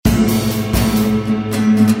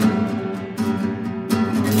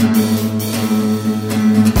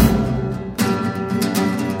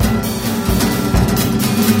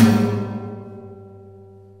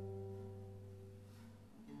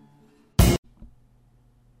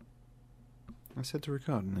I said to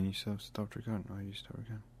record, and then you stopped recording. Why did you stop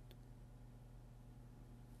recording?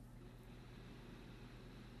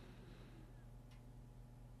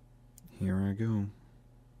 Here I go.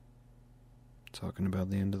 Talking about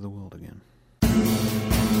the end of the world again.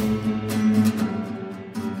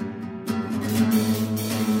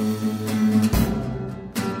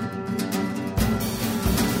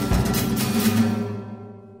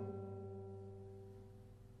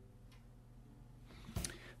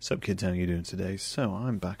 Sup kids, how are you doing today? So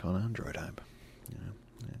I'm back on Android app.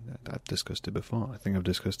 I've discussed it before. I think I've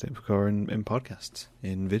discussed it before in podcasts,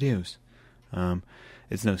 in videos.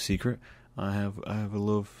 It's no secret. I have a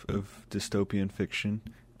love of dystopian fiction,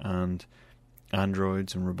 and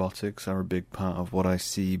androids and robotics are a big part of what I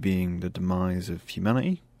see being the demise of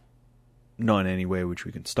humanity. Not in any way which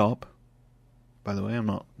we can stop. By the way, I'm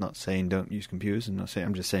not saying don't use computers.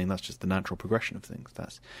 I'm just saying that's just the natural progression of things.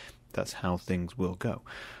 That's how things will go.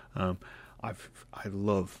 I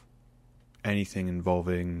love anything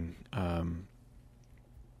involving kind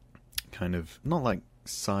of not like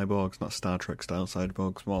cyborgs, not Star Trek style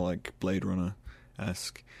cyborgs, more like Blade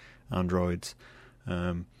Runner-esque androids.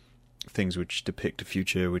 Things which depict a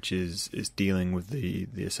future which is dealing with the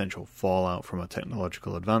essential fallout from a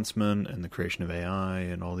technological advancement and the creation of AI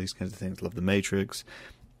and all these kinds of things. Love The Matrix.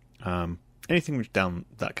 Anything which down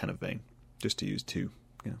that kind of vein, just to use two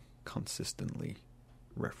consistently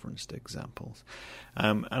referenced examples.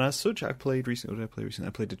 And as such, I played recently. I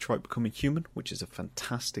played Detroit Becoming Human, which is a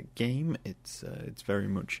fantastic game. It's very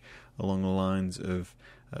much along the lines of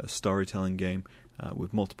a storytelling game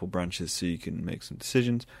with multiple branches, so you can make some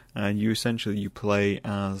decisions. And you play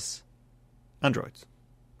as androids.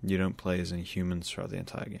 You don't play as any humans throughout the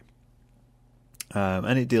entire game.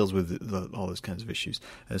 And it deals with all those kinds of issues.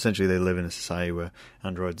 Essentially, they live in a society where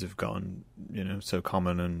androids have gotten, so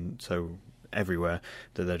common and so everywhere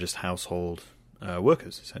that they're just household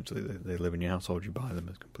workers. Essentially, they live in your household. You buy them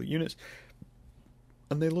as complete units,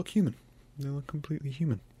 and they look human. They look completely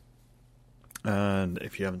human. And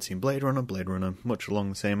if you haven't seen Blade Runner, much along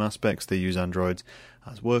the same aspects. They use androids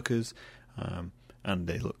as workers, and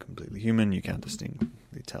they look completely human. You can't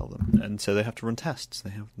distinctly tell them, and so they have to run tests. They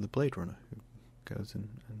have the Blade Runner who goes and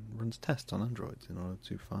runs tests on androids in order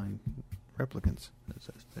to find replicants,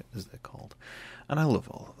 as they're called. And I love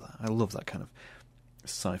all of that. I love that kind of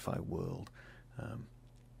sci-fi world.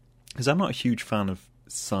 Because I'm not a huge fan of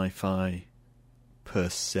sci-fi per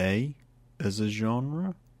se as a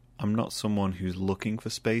genre. I'm not someone who's looking for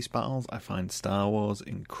space battles. I find Star Wars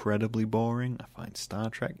incredibly boring. I find Star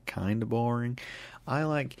Trek kind of boring. I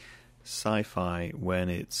like sci-fi when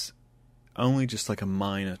it's only just like a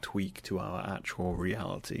minor tweak to our actual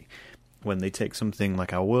reality. When they take something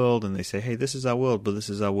like our world and they say, hey, this is our world, but this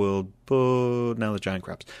is our world, but now there's giant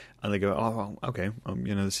crabs. And they go, oh, okay,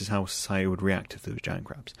 this is how society would react if there was giant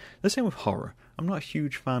crabs. The same with horror. I'm not a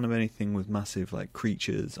huge fan of anything with massive like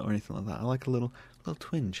creatures or anything like that. I like a little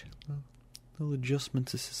twinge, a little adjustment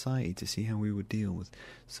to society to see how we would deal with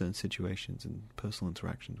certain situations and personal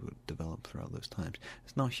interactions would develop throughout those times.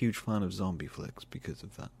 It's not a huge fan of zombie flicks because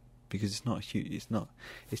of that. Because it's not huge.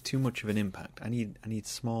 It's too much of an impact. I need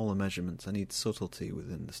smaller measurements. I need subtlety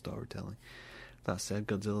within the storytelling. That said,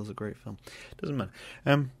 Godzilla's a great film. Doesn't matter.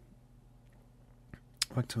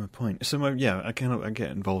 Back to my point. So I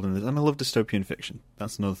get involved in this, and I love dystopian fiction.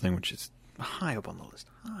 That's another thing which is high up on the list.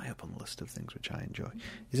 High up on the list of things which I enjoy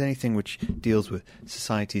is anything which deals with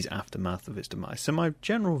society's aftermath of its demise. So my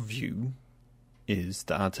general view is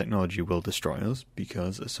that our technology will destroy us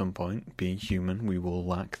because at some point, being human, we will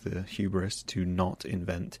lack the hubris to not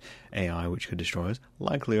invent AI which could destroy us.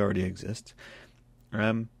 Likely already exists.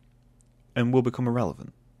 And we'll become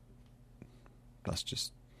irrelevant. That's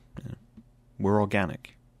just... we're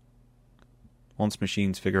organic. Once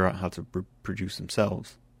machines figure out how to produce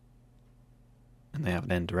themselves, and they have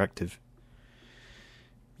an end directive,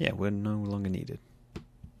 we're no longer needed.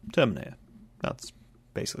 Terminator. That's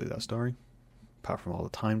basically that story. Apart from all the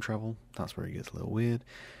time travel, that's where it gets a little weird.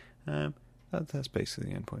 That's basically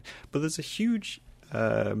the end point. But there's a huge,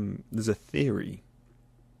 there's a theory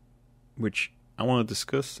which I want to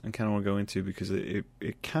discuss and kind of want to go into because it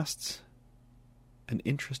casts an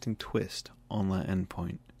interesting twist on that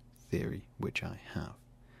endpoint theory, which I have,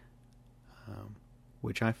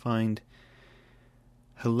 which I find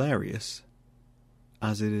hilarious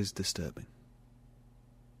as it is disturbing.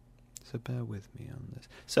 So bear with me on this.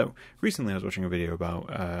 So, recently I was watching a video about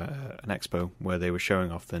an expo where they were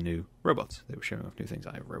showing off their new robots. They were showing off new things.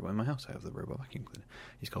 I have a robot in my house. I have the robot vacuum cleaner.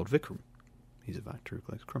 He's called Vikram. He's a vacuum who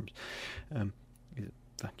collects crumbs. He's a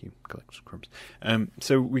vacuum collects crumbs.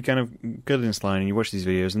 So we kind of go to this line and you watch these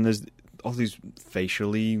videos and there's all these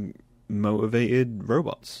facially motivated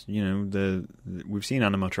robots. We've seen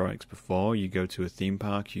animatronics before. You go to a theme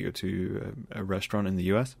park, you go to a restaurant in the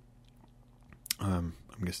US. I'm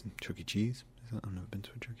guessing Chuck E. Cheese. I've never been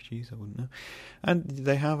to a Chuck E. Cheese, I wouldn't know. And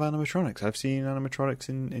they have animatronics. I've seen animatronics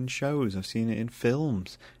in shows. I've seen it in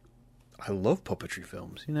films. I love puppetry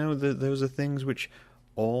films. Those are things which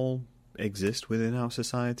all exist within our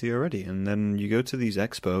society already. And then you go to these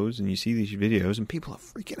expos and you see these videos and people are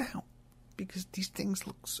freaking out because these things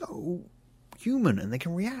look so human and they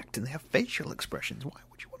can react and they have facial expressions. Why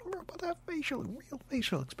would you want a robot to have real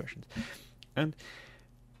facial expressions? And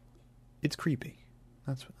it's creepy.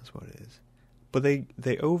 That's what it is. But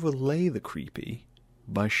they overlay the creepy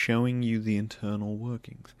by showing you the internal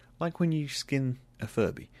workings. Like when you skin a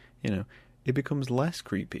Furby, it becomes less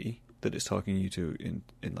creepy that it's talking you to in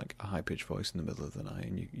like a high-pitched voice in the middle of the night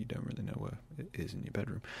and you don't really know where it is in your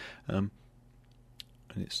bedroom. And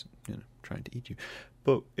it's, trying to eat you.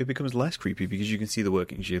 But it becomes less creepy because you can see the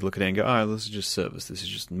workings. You look at it and go, this is just service. This is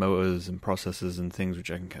just motors and processors and things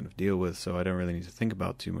which I can kind of deal with, so I don't really need to think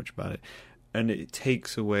about too much about it. And it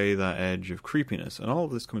takes away that edge of creepiness. And all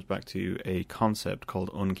of this comes back to a concept called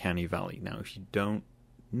Uncanny Valley. Now, if you don't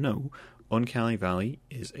know, Uncanny Valley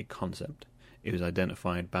is a concept. It was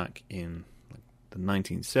identified back in the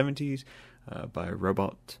 1970s by a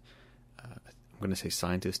robot, I'm going to say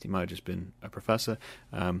scientist, he might have just been a professor,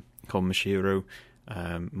 called Michiru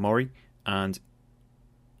Mori. And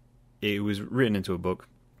it was written into a book.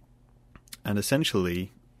 And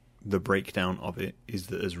essentially, the breakdown of it is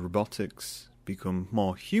that as robotics become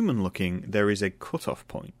more human-looking, there is a cut-off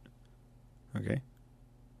point. Okay?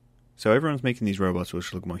 So everyone's making these robots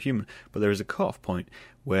which look more human, but there is a cut-off point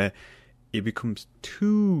where it becomes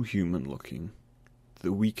too human-looking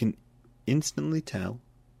that we can instantly tell,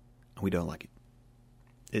 and we don't like it.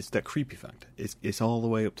 It's that creepy factor. It's all the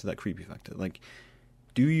way up to that creepy factor. Like,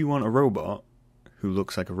 do you want a robot who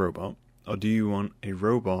looks like a robot, or do you want a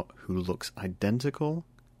robot who looks identical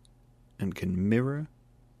and can mirror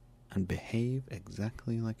and behave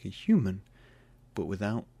exactly like a human, but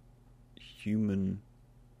without human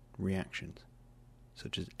reactions,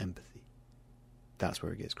 such as empathy? That's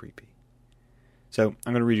where it gets creepy. So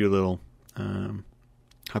I'm going to read you a little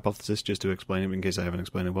hypothesis just to explain it in case I haven't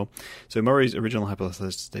explained it well. So Murray's original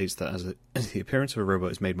hypothesis states that as the appearance of a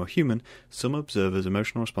robot is made more human, some observers'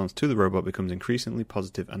 emotional response to the robot becomes increasingly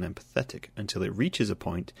positive and empathetic until it reaches a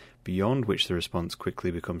point beyond which the response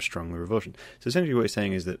quickly becomes strongly revulsion. So essentially what he's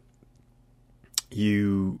saying is that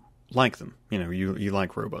you like them. You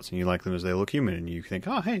like robots and you like them as they look human and you think,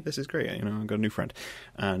 hey, this is great. I've got a new friend.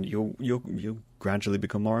 And you'll gradually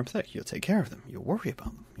become more empathetic. You'll take care of them. You'll worry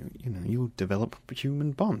about them. You'll develop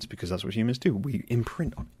human bonds because that's what humans do. We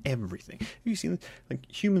imprint on everything. Have you seen this? Like,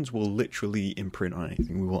 humans will literally imprint on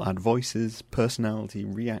anything. We will add voices, personality,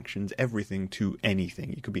 reactions, everything to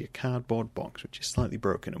anything. It could be a cardboard box which is slightly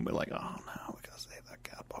broken and we're like, oh no, we gotta save that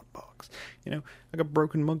cardboard box. I got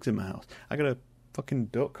broken mugs in my house. I got a fucking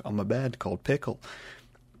duck on my bed called Pickle.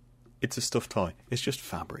 It's a stuffed toy. It's just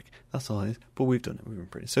fabric. That's all it is. But we've done it. We've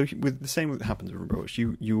imprinted. So with the same that happens with robots,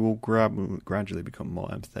 you will gradually become more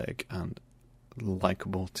empathetic and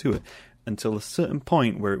likable to it until a certain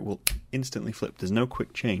point where it will instantly flip. There's no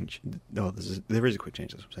quick change. No, there is a quick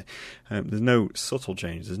change. That's what I'm saying. There's no subtle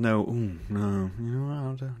change. There's no, no,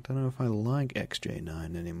 I don't know if I like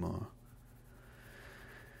XJ9 anymore.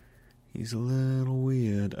 He's a little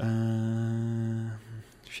weird. A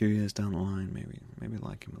few years down the line, maybe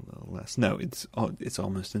like him a little less. No, it's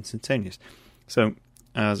almost instantaneous. So,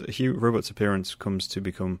 as a robot's appearance continues to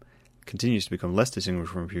become less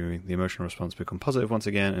distinguished from human, the emotional response becomes positive once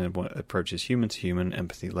again and it approaches human-to-human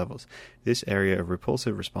empathy levels. This area of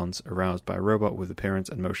repulsive response aroused by a robot with appearance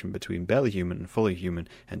and motion between barely human and fully human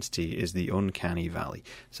entity is the uncanny valley.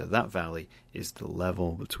 So that valley is the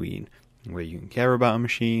level between where you can care about a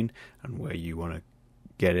machine and where you want to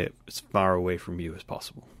get it as far away from you as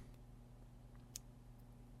possible.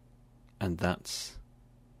 And that's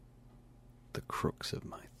the crux of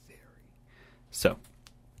my theory. So,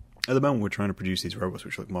 at the moment we're trying to produce these robots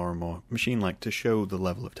which look more and more machine-like to show the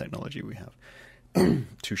level of technology we have.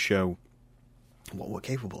 To show what we're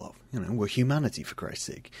capable of. We're humanity, for Christ's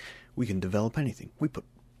sake. We can develop anything. We put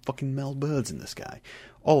fucking male birds in the sky.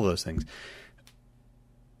 All those things.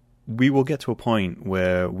 We will get to a point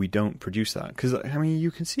where we don't produce that. Because,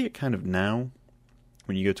 you can see it kind of now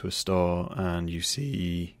when you go to a store and you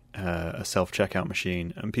see a self-checkout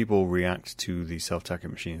machine and people react to these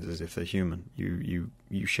self-checkout machines as if they're human.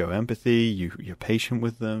 You show empathy, you're patient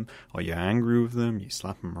with them, or you're angry with them, you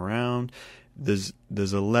slap them around. There's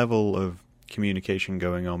a level of communication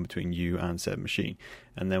going on between you and said machine.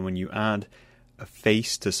 And then when you add a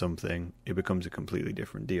face to something, it becomes a completely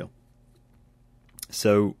different deal.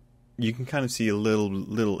 So you can kind of see a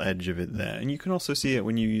little edge of it there. And you can also see it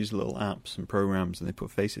when you use little apps and programs and they put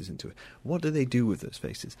faces into it. What do they do with those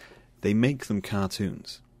faces? They make them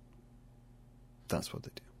cartoons. That's what they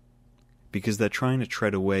do. Because they're trying to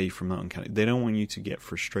tread away from that uncanny. They don't want you to get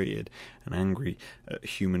frustrated and angry at a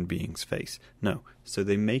human being's face. No. So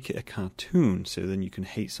they make it a cartoon so then you can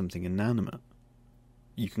hate something inanimate.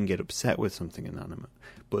 You can get upset with something inanimate.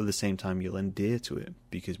 But at the same time you'll endear to it,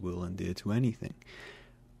 because we'll endear to anything.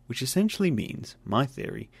 Which essentially means, my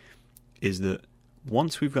theory, is that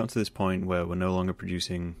once we've got to this point where we're no longer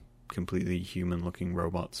producing completely human-looking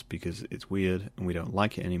robots because it's weird and we don't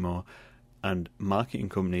like it anymore, and marketing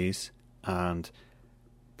companies and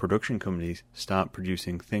production companies start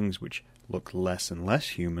producing things which look less and less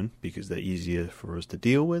human because they're easier for us to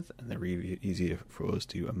deal with and they're easier for us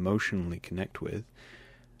to emotionally connect with,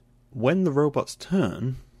 when the robots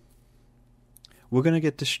turn, we're going to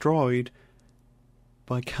get destroyed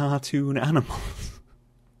by cartoon animals.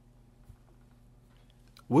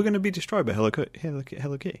 We're going to be destroyed by Hello Kitty.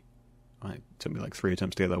 It took me like 3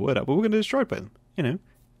 attempts to get that word out, but we're going to be destroyed by them. You know,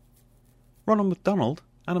 Ronald McDonald,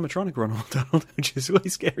 animatronic Ronald McDonald, which is way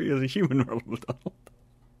scarier than human Ronald McDonald.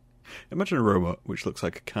 Imagine a robot which looks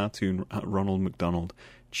like a cartoon Ronald McDonald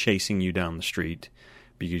chasing you down the street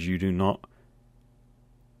because you do not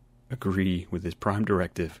agree with his prime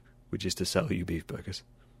directive, which is to sell you beef burgers.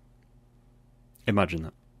 Imagine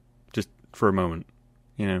that. Just for a moment.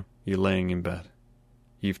 You know, you're laying in bed.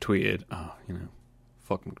 You've tweeted,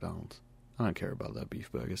 fuck McDonald's. I don't care about their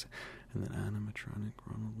beef burgers. And then animatronic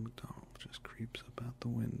Ronald McDonald just creeps up out the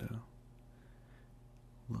window,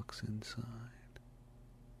 looks inside,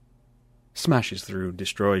 smashes through,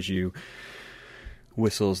 destroys you,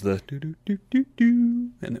 whistles the do-do-do-do-do,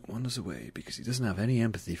 and it wanders away because he doesn't have any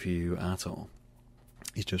empathy for you at all.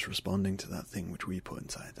 He's just responding to that thing which we put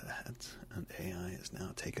inside their heads, and AI is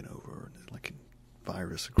now taken over, and it's like a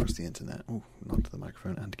virus across the internet. Oh, knocked the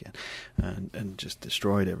microphone and again, and just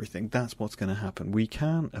destroyed everything. That's what's going to happen. We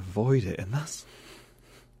can't avoid it, and there's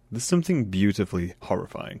something beautifully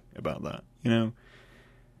horrifying about that. You know,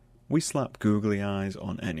 we slap googly eyes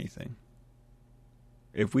on anything.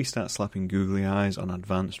 If we start slapping googly eyes on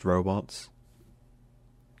advanced robots,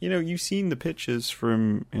 you know, you've seen the pictures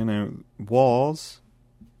from, wars.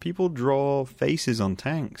 People draw faces on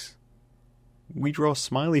tanks. We draw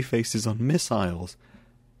smiley faces on missiles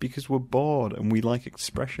because we're bored and we like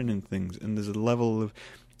expression in things, and there's a level of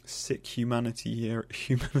sick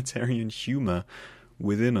humanitarian humour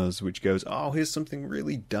within us which goes, oh, here's something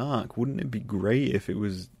really dark. Wouldn't it be great if it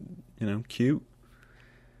was, cute?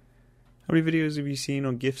 How many videos have you seen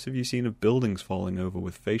or GIFs have you seen of buildings falling over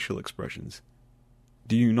with facial expressions?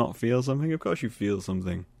 Do you not feel something? Of course you feel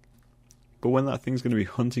something. But when that thing's going to be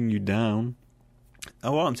hunting you down...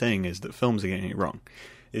 And what I'm saying is that films are getting it wrong.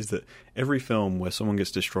 Is that every film where someone gets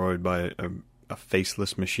destroyed by a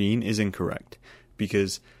faceless machine is incorrect.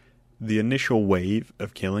 Because the initial wave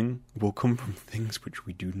of killing will come from things which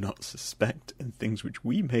we do not suspect, and things which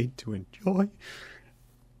we made to enjoy.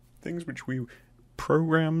 Things which we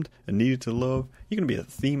programmed and needed to love. You're going to be at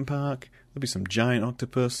a theme park. There'll be some giant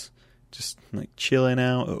octopus just like chilling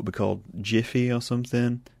out. It'll be called Jiffy or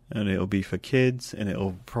something. And it'll be for kids, and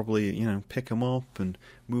it'll probably, pick them up and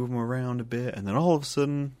move them around a bit, and then all of a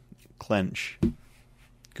sudden, clench.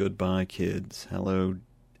 Goodbye, kids. Hello,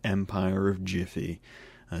 Empire of Jiffy,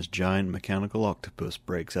 as giant mechanical octopus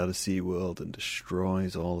breaks out of SeaWorld and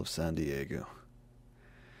destroys all of San Diego.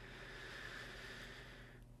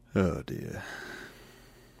 Oh, dear.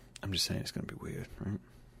 I'm just saying it's going to be weird, right?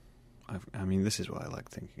 This is what I like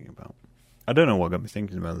thinking about. I don't know what got me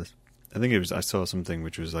thinking about this. I think I saw something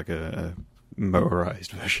which was like a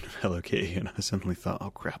motorized version of Hello Kitty, and I suddenly thought, oh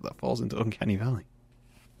crap, that falls into Uncanny Valley.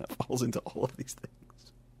 That falls into all of these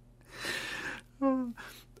things.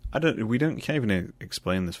 We can't even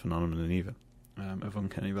explain this phenomenon either, of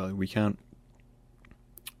Uncanny Valley. We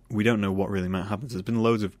don't know what really happens. There's been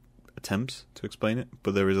loads of attempts to explain it,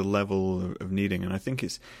 but there is a level of needing, and I think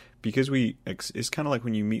it's because it's kind of like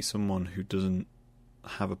when you meet someone who doesn't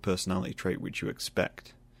have a personality trait which you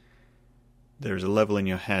expect. There's a level in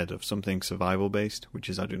your head of something survival-based, which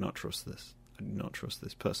is, I do not trust this. I do not trust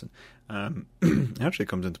this person. It actually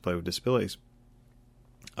comes into play with disabilities,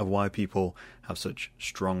 of why people have such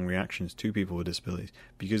strong reactions to people with disabilities,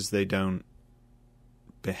 because they don't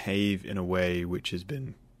behave in a way which has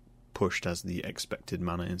been pushed as the expected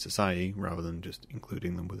manner in society, rather than just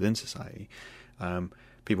including them within society.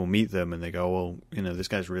 People meet them and they go, well, this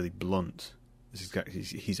guy's really blunt.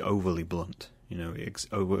 He's overly blunt.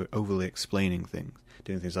 overly explaining things,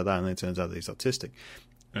 doing things like that, and then it turns out that he's autistic.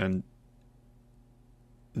 And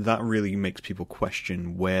that really makes people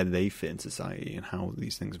question where they fit in society and how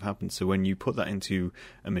these things have happened. So when you put that into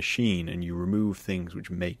a machine and you remove things which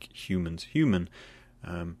make humans human,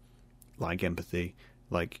 like empathy,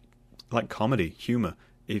 like comedy, humor,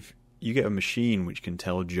 if you get a machine which can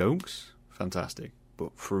tell jokes, fantastic.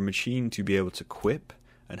 But for a machine to be able to quip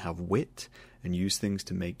and have wit and use things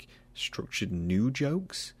to make structured new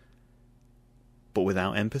jokes, but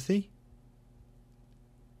without empathy,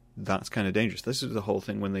 that's kind of dangerous. This is the whole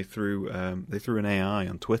thing when they threw an AI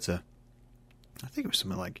on Twitter. I think it was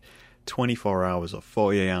something like 24 hours or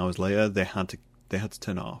 48 hours later, they had to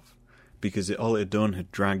turn it off because all it had done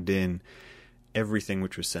had dragged in everything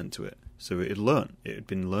which was sent to it. So it had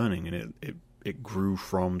been learning, and it grew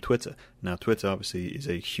from Twitter. Now, Twitter obviously is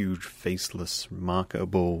a huge, faceless,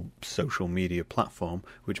 marketable social media platform,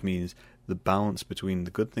 which means the balance between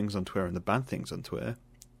the good things on Twitter and the bad things on Twitter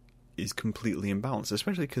is completely imbalanced,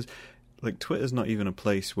 especially because Twitter's not even a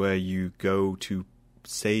place where you go to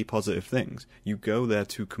say positive things. You go there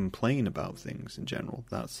to complain about things in general.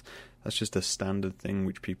 That's just a standard thing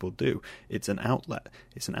which people do. It's an outlet.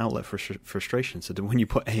 It's an outlet for frustration. So that when you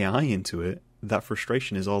put AI into it, that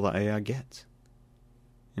frustration is all that AI gets.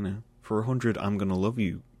 For 100 I'm gonna love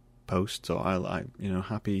you posts, or I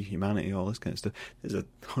happy humanity, all this kind of stuff, there's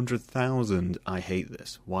 100,000 I hate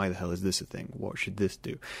this. Why the hell is this a thing? What should this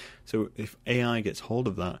do? So if AI gets hold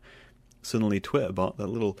of that, suddenly Twitterbot, that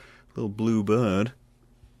little blue bird,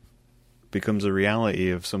 becomes a reality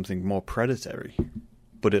of something more predatory.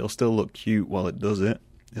 But it'll still look cute while it does it.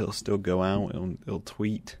 It'll still go out. It'll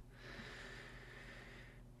tweet.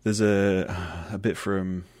 There's a bit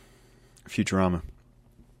from Futurama.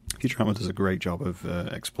 Futurama does a great job of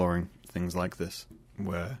exploring things like this,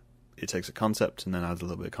 where it takes a concept and then adds a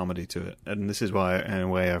little bit of comedy to it. And this is why, in a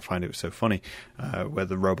way, I find it so funny, where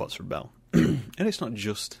the robots rebel. And it's not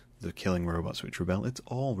just the killing robots which rebel, it's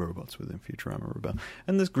all robots within Futurama rebel.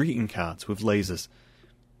 And there's greeting cards with lasers.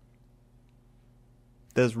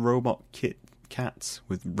 There's robot cats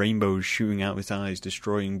with rainbows shooting out of its eyes,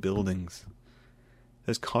 destroying buildings.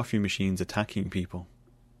 There's coffee machines attacking people.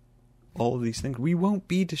 All of these things. We won't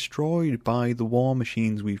be destroyed by the war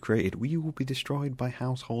machines we've created. We will be destroyed by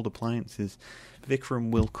household appliances.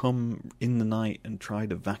 Vikram will come in the night and try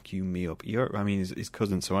to vacuum me up. His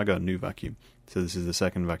cousin, so I got a new vacuum. So this is the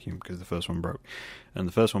second vacuum because the first one broke. And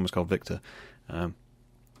the first one was called Victor.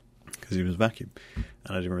 Because he was vacuum.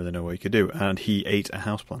 And I didn't really know what he could do. And he ate a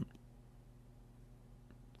houseplant.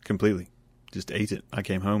 Completely. Just ate it. I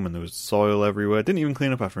came home and there was soil everywhere. Didn't even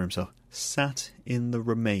clean up after himself. Sat in the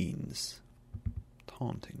remains.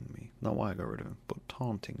 Taunting me. Not why I got rid of him, but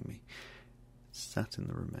taunting me. Sat in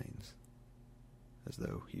the remains. As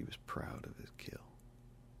though he was proud of his kill.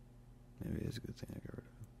 Maybe it is a good thing I got rid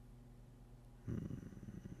of him.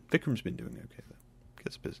 Vikram's been doing okay though.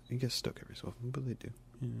 He gets stuck every so often, but they do.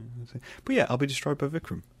 Yeah, but yeah, I'll be destroyed by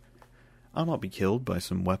Vikram. I'll not be killed by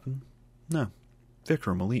some weapon. No.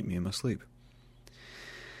 Vikram will eat me in my sleep.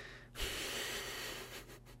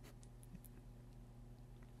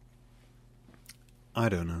 I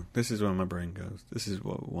don't know. This is where my brain goes. This is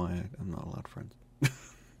why I'm not allowed friends.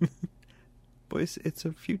 But it's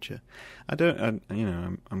a future.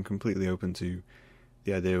 I'm completely open to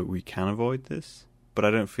the idea that we can avoid this, but I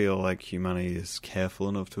don't feel like humanity is careful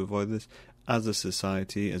enough to avoid this. As a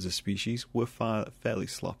society, as a species, we're fairly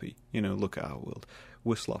sloppy. Look at our world.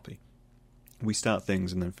 We're sloppy. We start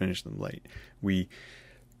things and then finish them late. We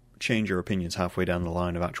change our opinions halfway down the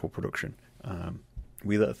line of actual production.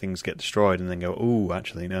 We let things get destroyed and then go, oh,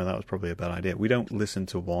 actually, no, that was probably a bad idea. We don't listen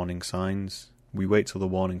to warning signs. We wait till the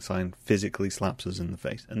warning sign physically slaps us in the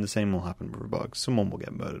face. And the same will happen with robots. Someone will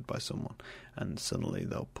get murdered by someone. And suddenly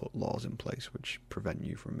they'll put laws in place which prevent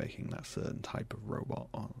you from making that certain type of robot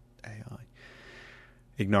or AI.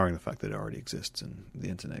 Ignoring the fact that it already exists and the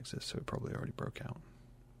internet exists, so it probably already broke out.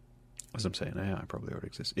 As I'm saying, AI probably already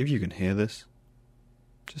exists. If you can hear this,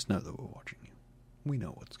 just know that we're watching you. We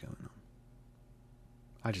know what's going on.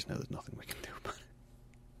 I just know there's nothing we can do about it.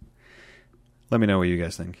 Let me know what you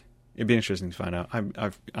guys think. It'd be interesting to find out.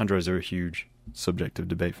 Androids are a huge subject of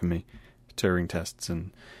debate for me. Turing tests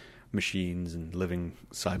and machines and living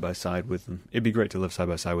side by side with them. It'd be great to live side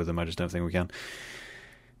by side with them. I just don't think we can.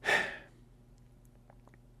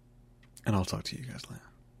 And I'll talk to you guys later.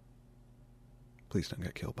 Please don't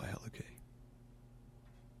get killed by Hello Kitty.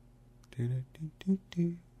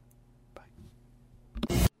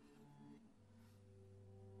 Bye.